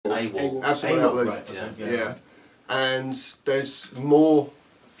AWOL. Absolutely out of league. Right, yeah. And there's more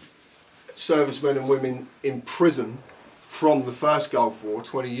servicemen and women in prison from the first Gulf War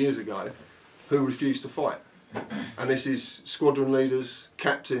 20 years ago who refused to fight. And this is squadron leaders,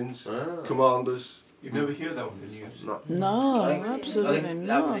 captains, commanders. You'd never hear that on the news. No, absolutely I think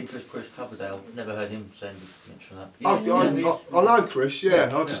not. Chris Coverdale, never heard him mention that. I know Chris,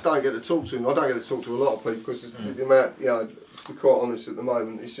 I just don't get to talk to him. I don't get to talk to a lot of people because the amount, to be quite honest at the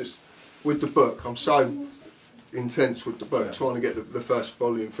moment, it's just, with the book, I'm so intense with the book, trying to get the first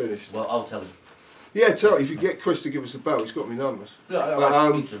volume finished. Well, I'll tell him. Yeah, tell him, if you get Chris to give us a bell, he's got my numbers. Yeah,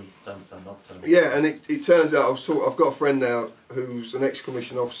 and it turns out I've got a friend now who's an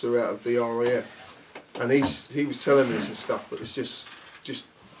ex-commissioned officer out of the RAF, and he was telling me some stuff, but it's just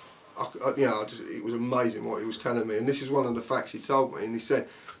it was amazing what he was telling me. And this is one of the facts he told me. And he said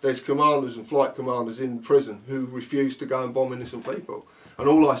there's commanders and flight commanders in prison who refuse to go and bomb innocent people. And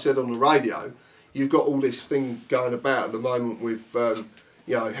all I said on the radio, you've got all this thing going about at the moment with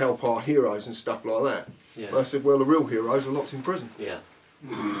help our heroes and stuff like that. Yeah. But I said, well, the real heroes are locked in prison. Yeah.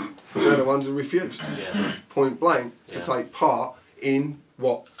 They're the ones who refused, point blank, to take part in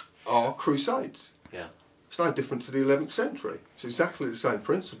what are crusades. Yeah. It's no different to the 11th century. It's exactly the same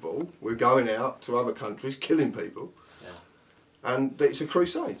principle. We're going out to other countries, killing people, and it's a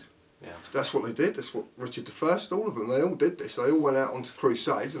crusade. Yeah. That's what they did. That's what Richard I, all of them, they all did this. They all went out onto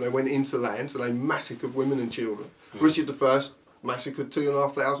crusades and they went into lands and they massacred women and children. Richard I massacred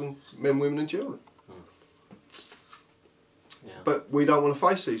 2,500 men, women and children. Yeah. But we don't want to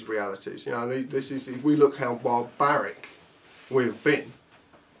face these realities. This is, if we look how barbaric we have been,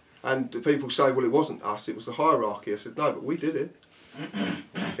 and people say, well, it wasn't us, it was the hierarchy. I said, no, but we did it.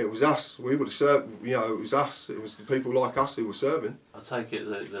 It was us. We would have served, it was us. It was the people like us who were serving. I take it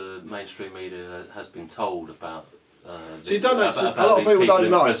that the mainstream media has been told about... So you don't know, a lot of people don't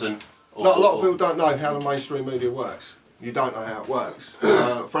know. A lot of people don't know how the mainstream media works. You don't know how it works.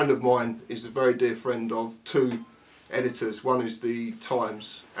 A friend of mine is a very dear friend of two editors. One is the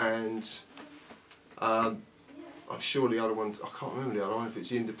Times, and I'm sure the other one, I can't remember the other one, if it's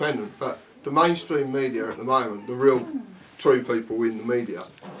the Independent, but the mainstream media at the moment, the real true people in the media,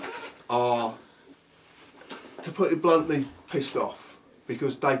 are, to put it bluntly, pissed off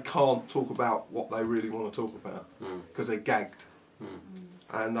because they can't talk about what they really want to talk about because they're gagged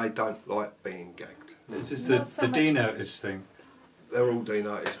and they don't like being gagged. This is the D-notice thing. They're all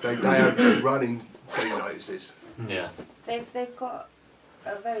D-notice. They have running D-notices. Yeah. They've got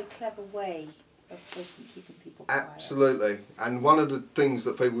a very clever way of keeping people quiet. Absolutely. And one of the things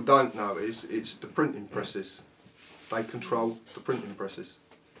that people don't know is it's the printing presses. They control the printing presses.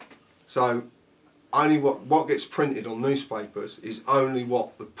 So only what gets printed on newspapers is only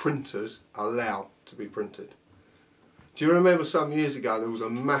what the printers allow to be printed. Do you remember some years ago there was a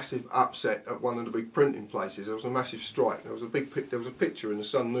massive upset at one of the big printing places? There was a massive strike. There was a picture in the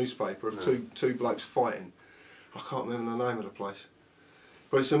Sun newspaper of two blokes fighting. I can't remember the name of the place.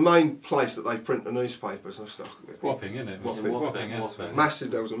 But it's the main place that they print the newspapers and stuff. Wapping, isn't it? Wapping.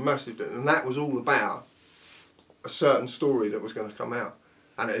 Massive, there was a massive, and that was all about a certain story that was going to come out.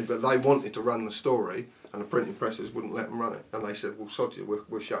 But they wanted to run the story, and the printing presses wouldn't let them run it. And they said, well, sod you,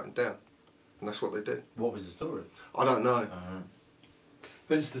 we're shutting down. And that's what they did. What was the story? I don't know.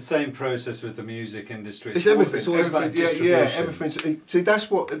 But it's the same process with the music industry. It's everything. It's always about distribution. Yeah, everything. See, that's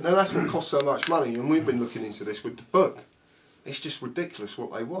what costs so much money, and we've been looking into this with the book. It's just ridiculous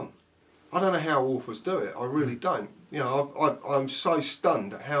what they want. I don't know how authors do it. I really don't. I'm so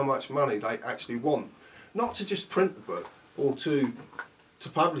stunned at how much money they actually want, not to just print the book or to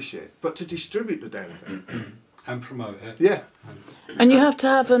publish it, but to distribute the damn thing. And promote it. Yeah. And you have to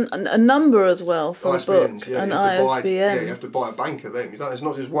have a number as well for ISBNs, the book, an ISBN. You have to buy a bank of them. There's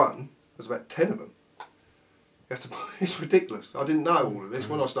not just one, there's about 10 of them. You have to buy, it's ridiculous. I didn't know all of this.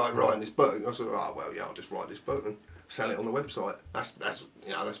 When I started writing this book, I thought, oh, well, I'll just write this book and sell it on the website.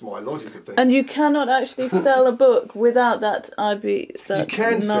 That's my logic of things. And you cannot actually sell a book without that you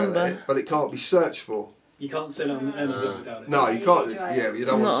can number. sell it, but it can't be searched for. You can't sell it on Amazon without it. No, you can't. Yeah, you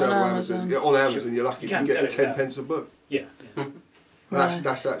don't want to sell on Amazon. Yeah, on Amazon, you're lucky if you can get 10 pence a book. Yeah.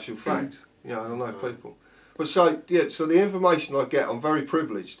 That's actual fact. I don't know people. But so the information I get, I'm very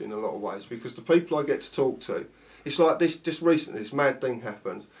privileged in a lot of ways because the people I get to talk to, it's like this. Just recently, this mad thing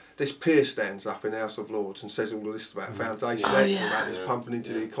happened. This peer stands up in the House of Lords and says all of this about Foundation X, about this pumping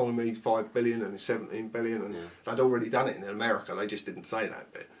into the economy 5 billion and 17 billion, and they'd already done it in America. They just didn't say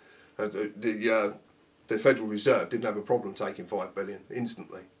that bit. The Federal Reserve didn't have a problem taking 5 billion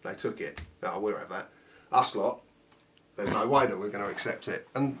instantly. They took it. Oh, we'll have that. Us lot, there's no way that we're going to accept it.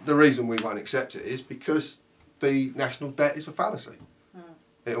 And the reason we won't accept it is because the national debt is a fallacy.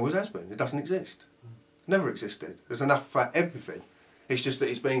 It always has been. It doesn't exist. Never existed. There's enough for everything. It's just that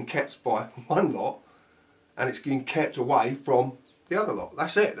it's being kept by one lot and it's being kept away from the other lot.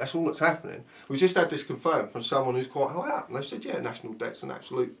 That's it. That's all that's happening. We just had this confirmed from someone who's quite high up, and they've said, yeah, national debt's an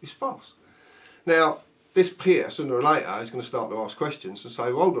absolute, it's farce. Now, this peer, sooner or later, is going to start to ask questions and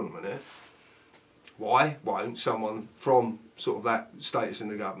say, well, hold on a minute, why won't someone from sort of that status in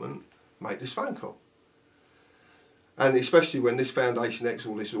the government make this phone call? And especially when this Foundation X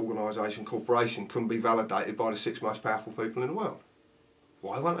or this organisation, corporation, can be validated by the 6 most powerful people in the world.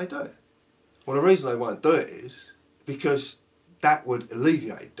 Why won't they do it? Well, the reason they won't do it is because that would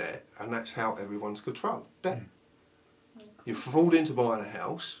alleviate debt, and that's how everyone's controlled debt. You've afforded into buying a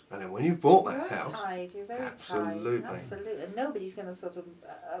house, and then when you've bought that house, tied. You're very absolutely, tied. Absolutely, and nobody's going to sort of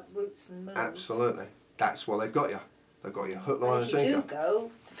roots and move. Absolutely, that's why they've got you. They've got your hook, line, and sinker. If you do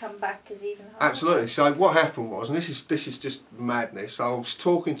go, to come back is even harder. Absolutely. So what happened was, and this is just madness. I was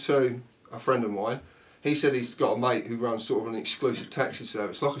talking to a friend of mine. He said he's got a mate who runs sort of an exclusive taxi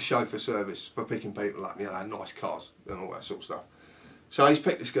service, like a chauffeur service for picking people up, you know, nice cars and all that sort of stuff. So he's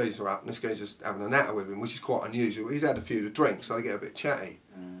picked this geezer up, and this geezer's having a natter with him, which is quite unusual. He's had a few to drink, so they get a bit chatty,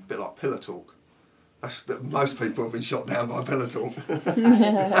 a bit like pillow talk. That's that most people have been shot down by pillow talk.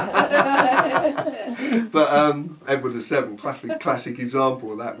 But Edward VII, classic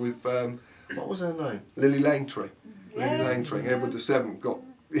example of that with what was her name? Lily Langtry. Lily Langtry. Edward VII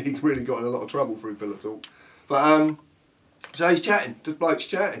he really got in a lot of trouble through pillow talk. But so he's chatting, the bloke's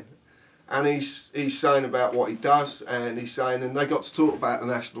chatting. And he's saying about what he does, and he's saying, and they got to talk about the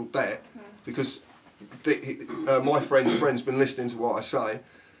national debt, because my friend's been listening to what I say,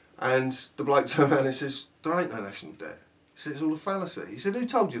 and the bloke turned around and says, there ain't no national debt. He said, it's all a fallacy. He said, who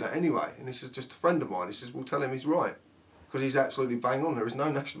told you that anyway? And this is just a friend of mine. He says, well, tell him he's right, because he's absolutely bang on. There is no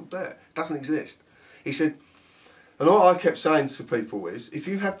national debt. It doesn't exist. He said, and all I kept saying to people is, if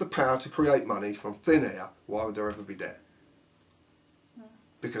you have the power to create money from thin air, why would there ever be debt?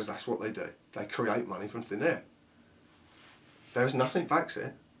 Because that's what they do. They create money from thin air. There is nothing backs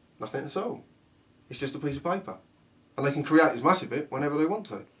it, nothing at all. It's just a piece of paper. And they can create as much of it whenever they want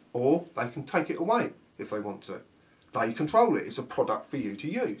to. Or they can take it away if they want to. They control it. It's a product for you to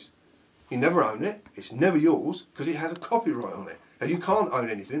use. You never own it. It's never yours because it has a copyright on it. And you can't own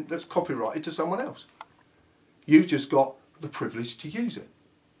anything that's copyrighted to someone else. You've just got the privilege to use it.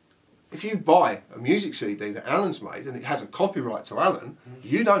 If you buy a music CD that Alan's made and it has a copyright to Alan,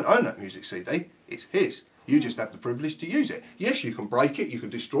 you don't own that music CD, it's his. You just have the privilege to use it. Yes, you can break it, you can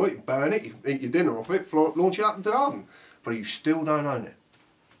destroy it, burn it, you can eat your dinner off it, launch it up into the garden, but you still don't own it.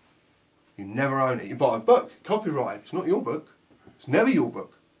 You never own it. You buy a book, copyright, it's not your book. It's never your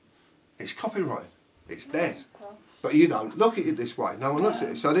book. It's copyright. It's theirs. But you don't look at it this way. No one looks at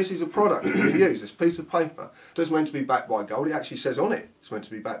it. So this is a product that you use, this piece of paper. It's meant to be backed by gold. It actually says on it it's meant to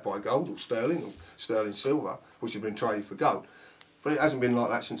be backed by gold or sterling silver, which have been traded for gold. But it hasn't been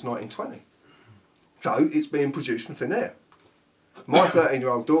like that since 1920. So it's being produced from thin air. My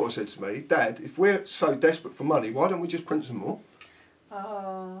 13-year-old daughter said to me, Dad, if we're so desperate for money, why don't we just print some more?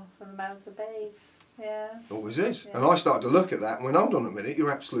 Oh, from the mouths of babes. Yeah. Always is. Yeah. And I started to look at that and went, hold on a minute,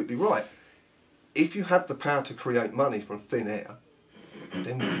 you're absolutely right. If you have the power to create money from thin air,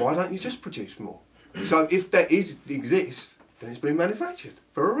 then why don't you just produce more? So if that exists, then it's been manufactured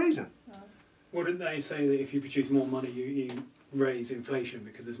for a reason. Wouldn't they say that if you produce more money, you raise inflation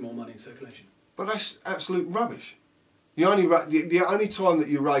because there's more money in circulation? But that's absolute rubbish. The only time that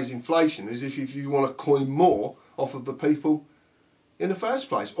you raise inflation is if you want to coin more off of the people in the first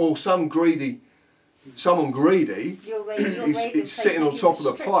place, or someone greedy is sitting on top of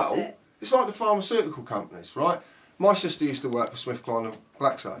the pile. It's like the pharmaceutical companies, right? My sister used to work for SmithKline and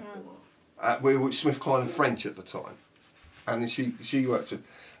Glaxo. We were SmithKline and French at the time. And she worked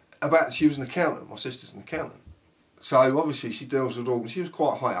she was an accountant. My sister's an accountant. So obviously she deals with all, she was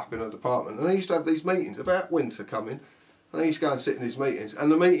quite high up in her department. And they used to have these meetings about winter coming. And they used to go and sit in these meetings.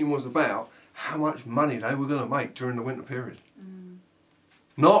 And the meeting was about how much money they were going to make during the winter period.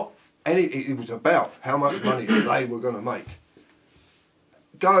 It was about how much money they were going to make.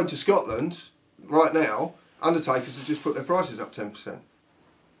 Going to Scotland right now, undertakers have just put their prices up 10%.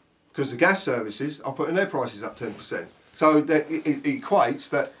 Because the gas services are putting their prices up 10%. So it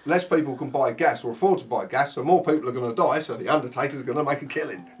equates that less people can buy gas or afford to buy gas, so more people are going to die, so the undertakers are going to make a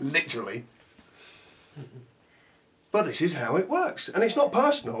killing, literally. But this is how it works. And it's not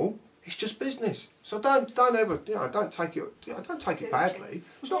personal, it's just business. So don't ever, don't take it badly.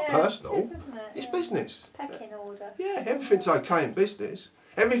 It's not personal, it's business. Pecking order. Yeah, everything's okay in business.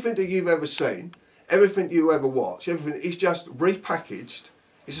 Everything that you've ever seen, everything you ever watch, everything is just repackaged.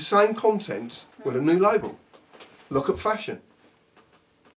 It's the same content with a new label. Look at fashion.